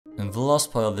In the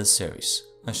last part of this series,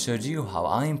 I showed you how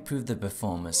I improved the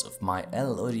performance of my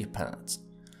LOD planet.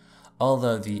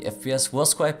 Although the FPS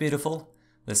was quite beautiful,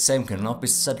 the same cannot be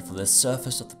said for the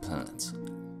surface of the planet.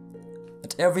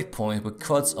 At every point where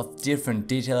quads of different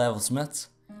detail levels met,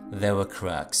 there were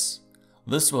cracks.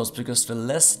 This was because the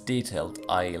less detailed,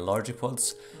 i.e. larger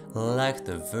quads, lacked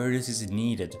the vertices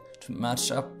needed to match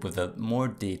up with the more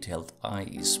detailed,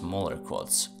 i.e. smaller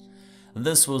quads.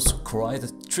 This was quite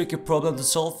a tricky problem to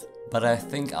solve, but I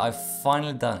think I've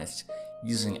finally done it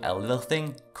using a little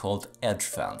thing called edge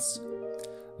fans.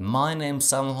 My name's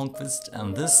Samuel Holmqvist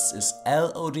and this is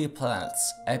LOD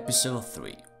Planets episode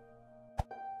 3.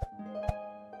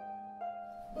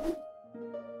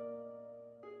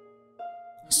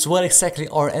 So what exactly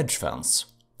are edge fans?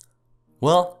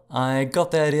 Well, I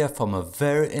got the idea from a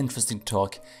very interesting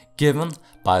talk given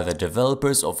by the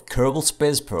developers of Kerbal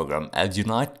Space Program at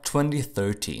Unite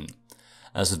 2013.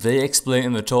 As they explain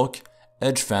in the talk,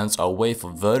 edge fans are a way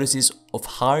for vertices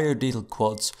of higher detailed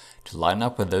quads to line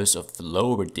up with those of the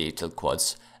lower detailed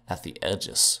quads at the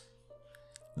edges.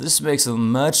 This makes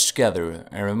them merge together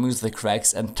and removes the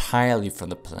cracks entirely from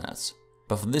the planet.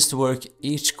 But for this to work,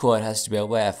 each quad has to be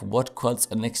aware of what quads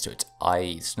are next to it,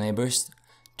 i.e. its neighbors,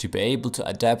 to be able to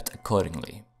adapt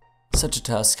accordingly. Such a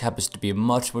task happens to be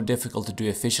much more difficult to do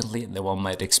efficiently than one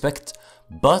might expect,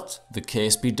 but the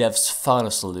KSP devs found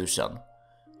a solution.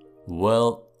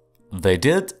 Well, they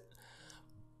did,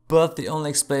 but they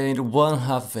only explained one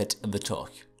half of it in the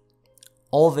talk.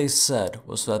 All they said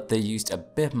was that they used a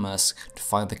bit mask to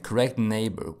find the correct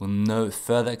neighbor with no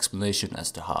further explanation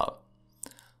as to how.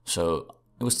 So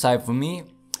it was time for me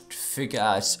to figure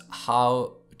out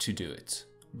how to do it,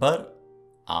 but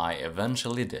I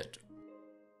eventually did.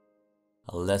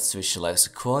 Let's visualize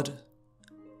a quad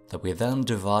that we then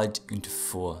divide into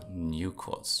 4 new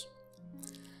quads.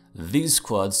 These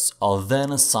quads are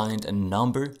then assigned a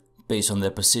number based on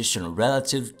their position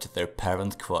relative to their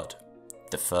parent quad,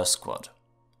 the first quad.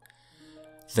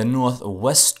 The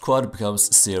northwest quad becomes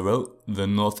 0, the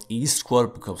northeast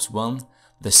quad becomes 1,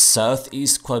 the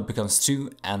southeast quad becomes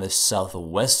 2, and the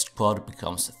southwest quad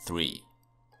becomes 3.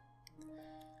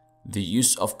 The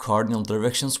use of cardinal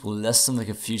directions will lessen the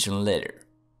confusion later,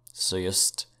 so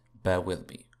just bear with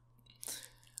me.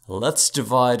 Let's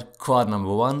divide quad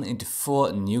number 1 into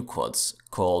 4 new quads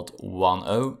called 10,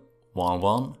 11,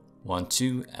 12, and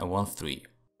 13.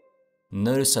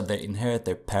 Notice that they inherit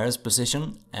their parent's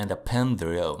position and append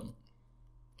their own.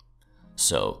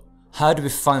 So, how do we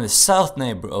find the south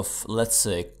neighbor of, let's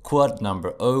say, quad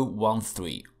number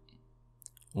 013?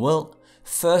 Well,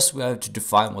 first we have to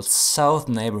define what south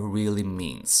neighbor really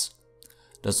means.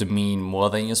 Does it mean more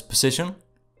than just position?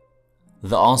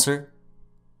 The answer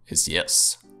is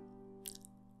yes.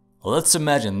 Let's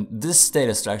imagine this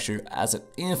data structure as an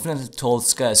infinitely tall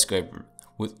skyscraper,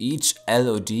 with each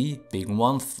LOD being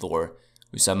one floor,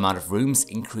 whose amount of rooms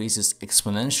increases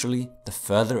exponentially the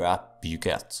further up you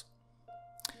get.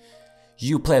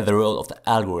 You play the role of the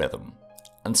algorithm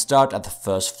and start at the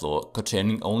first floor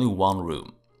containing only one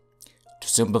room. To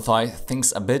simplify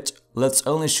things a bit, let's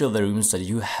only show the rooms that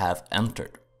you have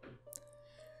entered.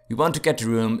 You want to get to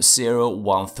room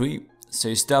 013, so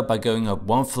you start by going up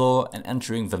one floor and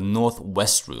entering the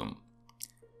northwest room.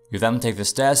 You then take the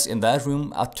stairs in that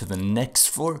room up to the next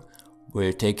floor, where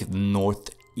you take the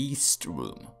northeast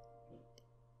room.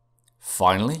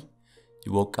 Finally,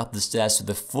 you walk up the stairs to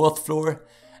the 4th floor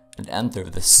and enter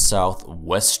the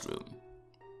southwest room.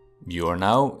 You are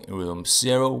now in room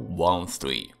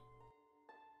 013.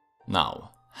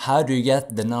 Now, how do you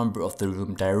get the number of the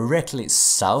room directly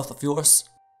south of yours?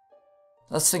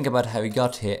 Let's think about how we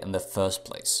got here in the first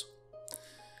place.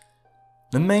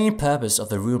 The main purpose of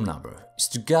the room number is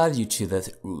to guide you to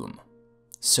that room,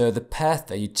 so the path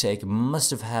that you take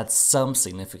must have had some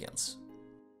significance.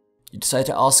 You decide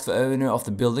to ask the owner of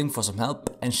the building for some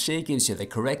help, and she gives you the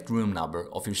correct room number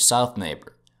of your south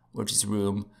neighbor, which is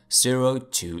room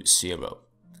 020.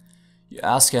 You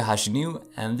ask her how she knew,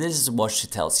 and this is what she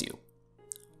tells you.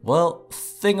 Well,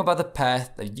 think about the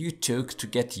path that you took to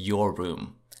get to your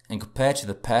room, and compare to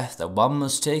the path that one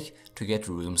must take to get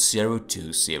to room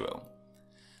 020.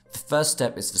 The first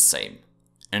step is the same.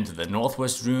 Enter the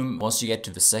northwest room once you get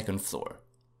to the 2nd floor.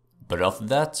 But after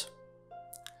that,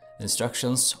 the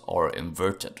instructions are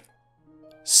inverted.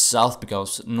 South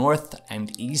becomes north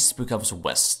and east becomes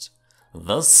west.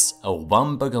 Thus, a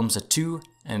 1 becomes a 2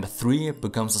 and a 3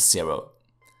 becomes a 0.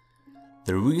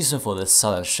 The reason for this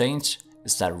sudden change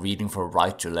is that reading from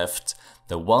right to left,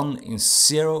 the 1 in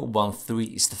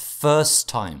 013 is the first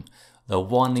time that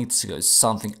one needs to go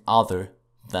something other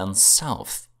than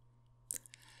south.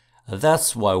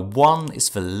 That's why 1 is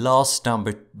the last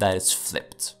number that is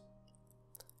flipped.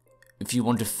 If you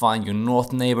want to find your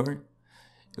north neighbor,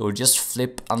 you will just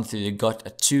flip until you got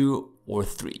a 2 or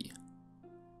 3,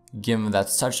 given that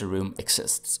such a room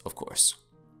exists, of course.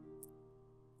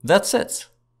 That's it.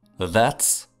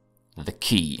 That's the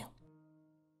key.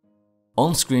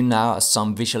 On screen now are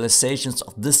some visualizations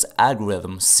of this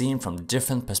algorithm seen from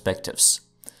different perspectives.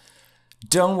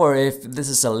 Don't worry if this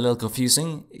is a little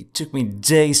confusing, it took me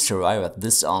days to arrive at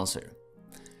this answer.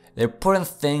 The important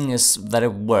thing is that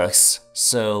it works,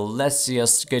 so let's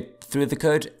just get through the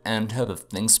code and hope that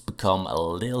things become a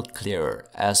little clearer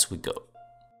as we go.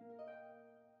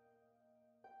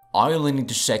 I only need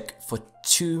to check for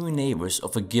 2 neighbors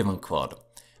of a given quad,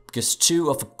 because 2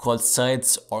 of the quad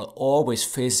sides are always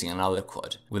facing another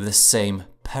quad with the same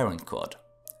parent quad,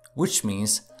 which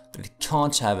means that it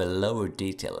can't have a lower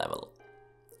detail level.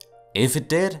 If it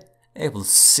did, it will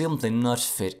simply not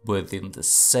fit within the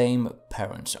same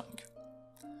parent chunk.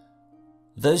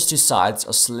 Those 2 sides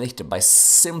are selected by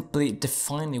simply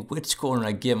defining which corner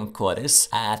a given quad is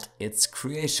at its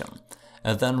creation,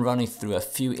 and then running through a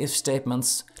few if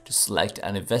statements to select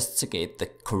and investigate the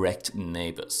correct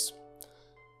neighbors.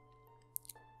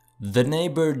 The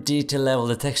neighbor detail level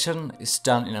detection is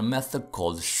done in a method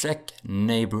called Shrek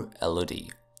Neighbor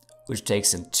LOD, which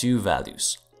takes in 2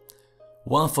 values.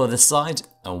 One for the side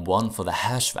and one for the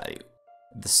hash value.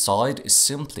 The side is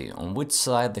simply on which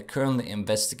side the currently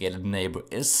investigated neighbor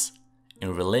is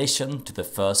in relation to the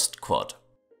first quad.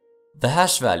 The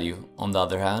hash value, on the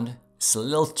other hand, is a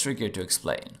little trickier to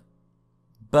explain,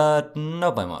 but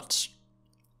not by much.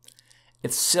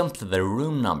 It's simply the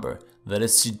room number that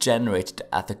is generated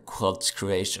at the quad's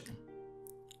creation.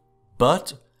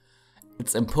 But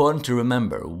it's important to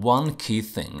remember one key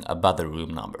thing about the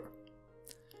room number.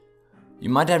 You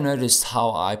might have noticed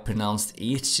how I pronounced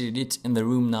each digit in the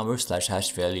room number /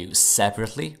 hash value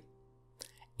separately.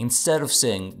 Instead of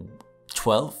saying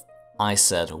 12, I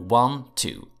said 1,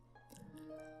 2.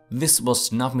 This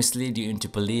was not mislead you into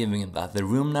believing that the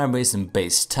room number is in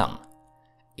base 10.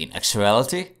 In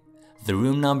actuality, the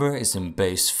room number is in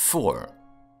base 4.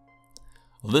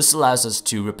 This allows us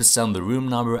to represent the room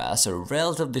number as a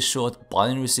relatively short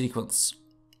binary sequence.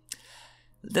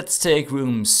 Let's take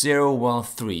room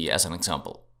 013 as an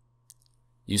example.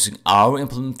 Using our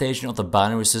implementation of the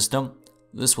binary system,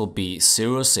 this will be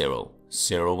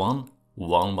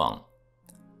 000111.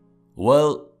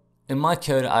 Well, in my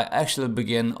code I actually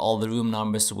begin all the room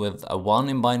numbers with a 1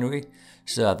 in binary,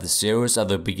 so that the zeros at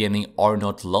the beginning are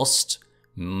not lost,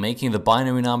 making the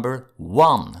binary number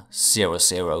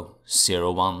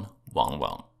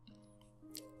 1000111.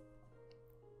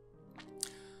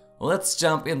 Let's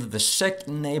jump into the Shrek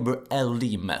Neighbor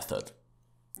LOD method.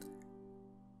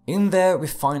 In there we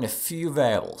find a few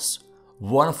variables,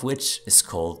 one of which is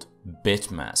called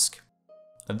bitmask.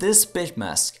 This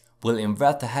bitmask will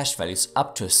invert the hash values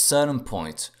up to a certain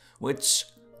point, which,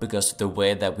 because of the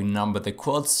way that we number the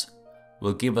quads,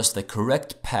 will give us the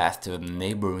correct path to the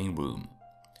neighboring room.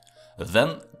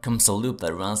 Then comes a loop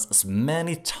that runs as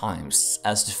many times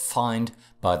as defined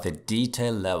by the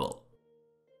detail level.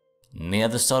 Near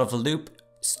the start of the loop,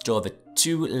 store the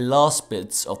 2 last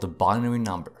bits of the binary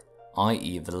number,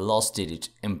 i.e. the last digit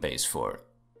in base 4.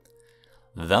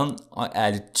 Then I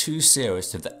added 2 zeros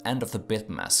to the end of the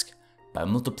bitmask by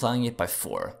multiplying it by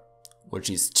 4, which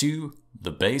is 2,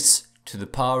 the base, to the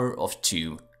power of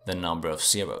 2, the number of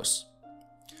zeros.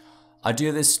 I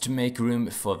do this to make room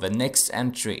for the next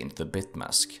entry into the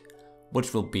bitmask,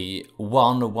 which will be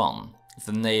 101 if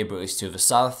the neighbor is to the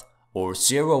south, or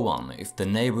 01 if the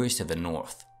neighbor is to the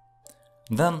north.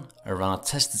 Then I run a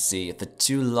test to see if the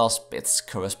 2 last bits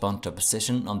correspond to a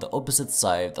position on the opposite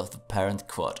side of the parent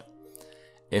quad.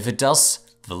 If it does,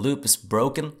 the loop is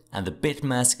broken and the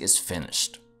bitmask is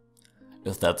finished.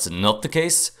 If that's not the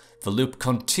case, the loop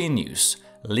continues,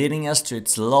 leading us to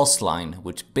its last line,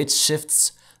 which bit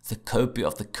shifts the copy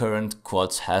of the current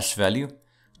quad's hash value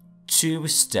 2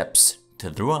 steps to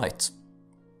the right,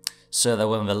 so that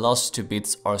when the last 2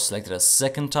 bits are selected a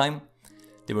second time,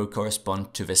 they will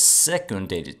correspond to the second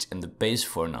digit in the base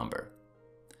 4 number.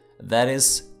 That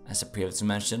is, as I previously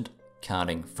mentioned,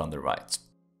 counting from the right.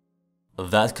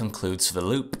 That concludes the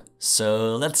loop,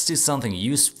 so let's do something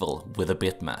useful with a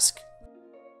bitmask.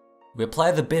 We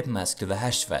apply the bitmask to the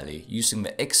hash value using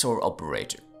the XOR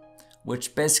operator,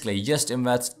 which basically just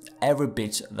inverts every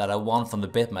bit that I want from the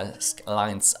bitmask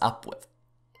lines up with.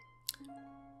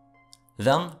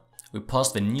 Then we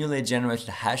pass the newly generated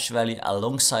hash value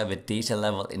alongside the detail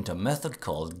level into a method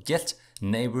called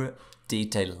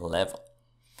getNeighborDetailLevel.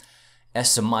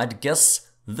 As you might guess,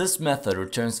 This method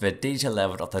returns the data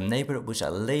level of the neighbor, which I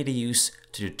later use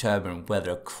to determine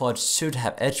whether a quad should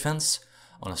have edge fence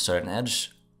on a certain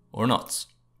edge or not.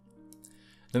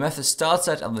 The method starts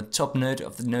at on the top node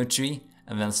of the node tree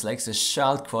and then selects a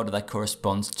child quad that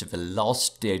corresponds to the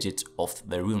last digit of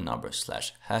the room number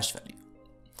 / hash value.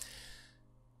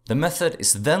 The method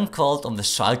is then called on the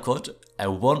child quad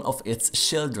and one of its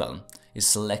children is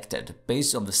selected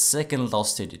based on the second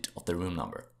last digit of the room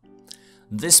number.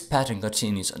 This pattern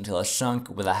continues until a chunk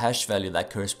with a hash value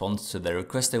that corresponds to the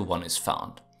requested one is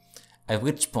found, at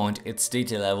which point its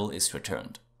data level is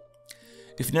returned.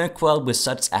 If no quad with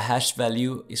such a hash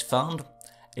value is found,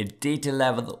 a data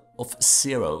level of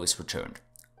 0 is returned,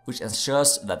 which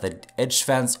ensures that the edge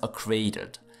fence are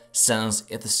created, since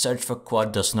if the search for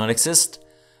quad does not exist,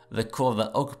 the quad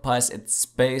that occupies its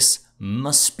space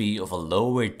must be of a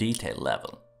lower detail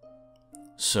level.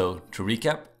 So, to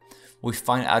recap, we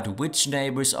find out which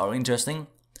neighbors are interesting,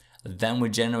 then we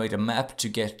generate a map to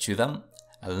get to them,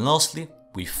 and lastly,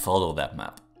 we follow that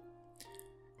map.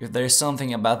 If there is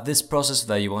something about this process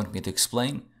that you want me to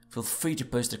explain, feel free to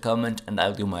post a comment and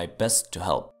I'll do my best to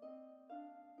help.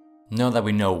 Now that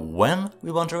we know when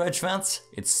we want our edge fence,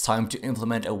 it's time to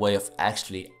implement a way of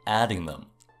actually adding them.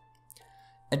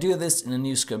 I do this in a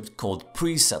new script called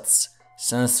presets,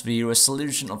 since the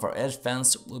resolution of our edge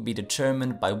fence will be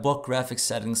determined by what graphics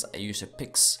settings a user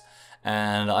picks,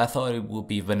 and I thought it would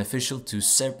be beneficial to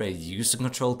separate user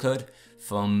control code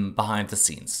from behind the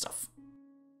scenes stuff.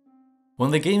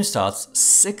 When the game starts,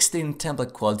 16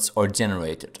 template quads are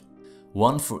generated,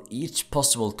 one for each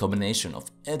possible combination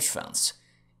of edge fence,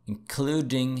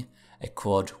 including a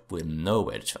quad with no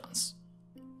edge fence.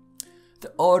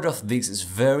 The order of these is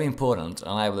very important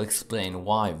and I will explain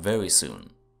why very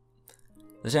soon.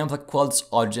 The template quads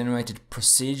are generated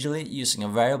procedurally using a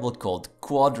variable called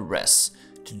quadtrees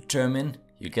to determine,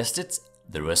 you guessed it,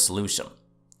 the resolution.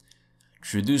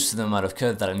 To reduce the amount of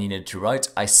code that I needed to write,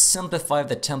 I simplified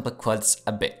the template quads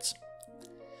a bit.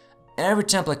 Every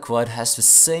template quad has the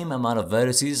same amount of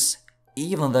vertices,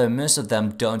 even though most of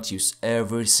them don't use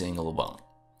every single one.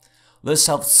 This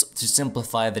helps to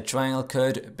simplify the triangle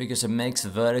code because it makes the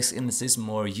vertex indices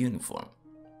more uniform.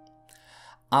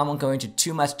 I won't go into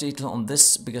too much detail on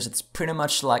this because it's pretty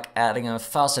much like adding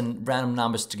 1,000 random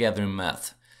numbers together in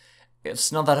math.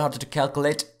 It's not that hard to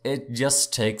calculate, it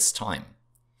just takes time.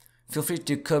 Feel free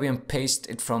to copy and paste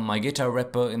it from my GitHub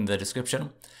repo in the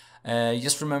description.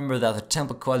 Just remember that the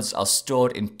template quads are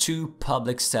stored in two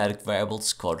public static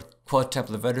variables called quad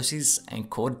template vertices and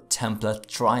quad template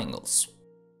triangles.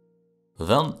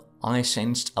 Then I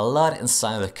changed a lot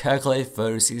inside the calculate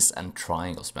vertices and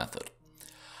triangles method.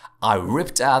 I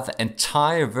ripped out the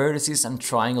entire vertices and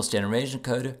triangles generation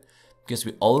code because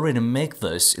we already make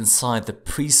those inside the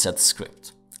preset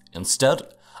script. Instead,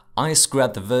 I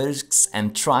scrapped the vertex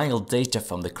and triangle data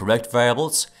from the correct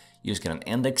variables using an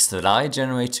index that I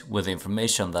generate with the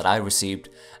information that I received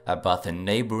about the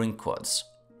neighboring quads.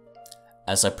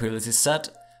 As I previously said,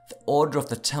 the order of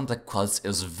the template quads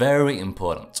is very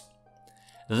important.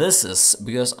 This is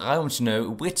because I want to know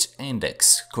which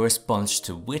index corresponds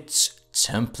to which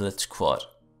template quad.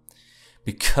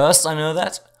 Because I know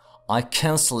that, I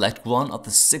can select one of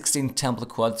the 16 template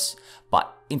quads by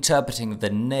interpreting the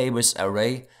neighbors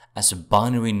array as a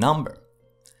binary number.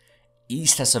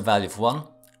 East has a value of 1,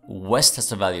 West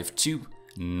has a value of 2,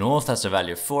 North has a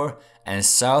value of 4, and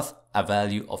South a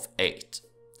value of 8.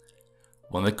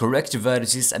 When the correct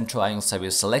vertices and triangles have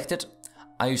been selected,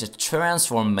 I use a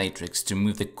transform matrix to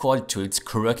move the quad to its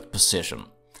correct position,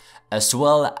 as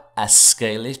well as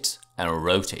scale it and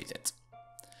rotate it.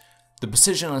 The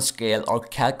position and scale are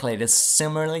calculated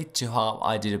similarly to how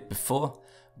I did it before,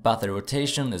 but the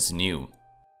rotation is new.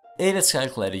 It is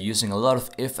calculated using a lot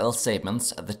of if-else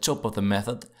statements at the top of the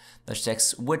method that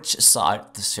checks which side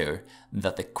of the sphere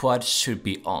that the quad should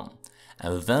be on,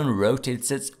 and then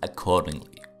rotates it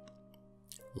accordingly.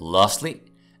 Lastly,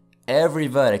 every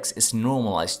vertex is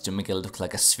normalized to make it look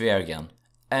like a sphere again,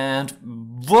 and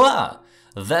voila!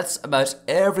 That's about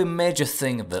every major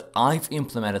thing that I've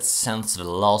implemented since the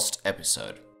last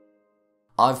episode.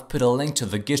 I've put a link to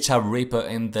the GitHub repo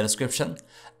in the description,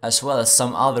 as well as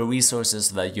some other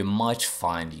resources that you might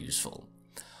find useful.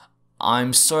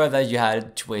 I'm sorry that you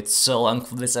had to wait so long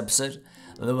for this episode.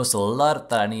 There was a lot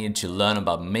that I needed to learn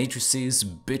about matrices,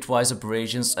 bitwise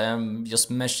operations, and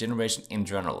just mesh generation in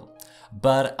general,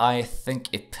 but I think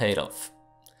it paid off.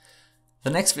 The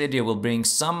next video will bring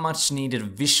some much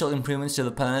needed visual improvements to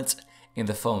the planet in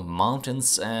the form of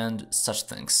mountains and such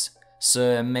things,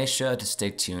 so make sure to stay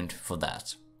tuned for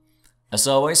that. As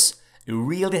always, it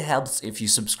really helps if you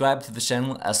subscribe to the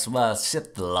channel as well as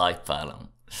hit the like button.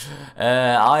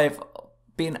 I've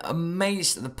been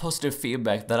amazed at the positive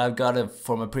feedback that I've gotten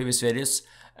from my previous videos,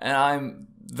 and I'm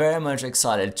very much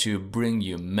excited to bring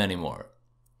you many more.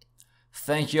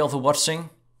 Thank you all for watching.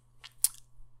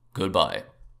 Goodbye.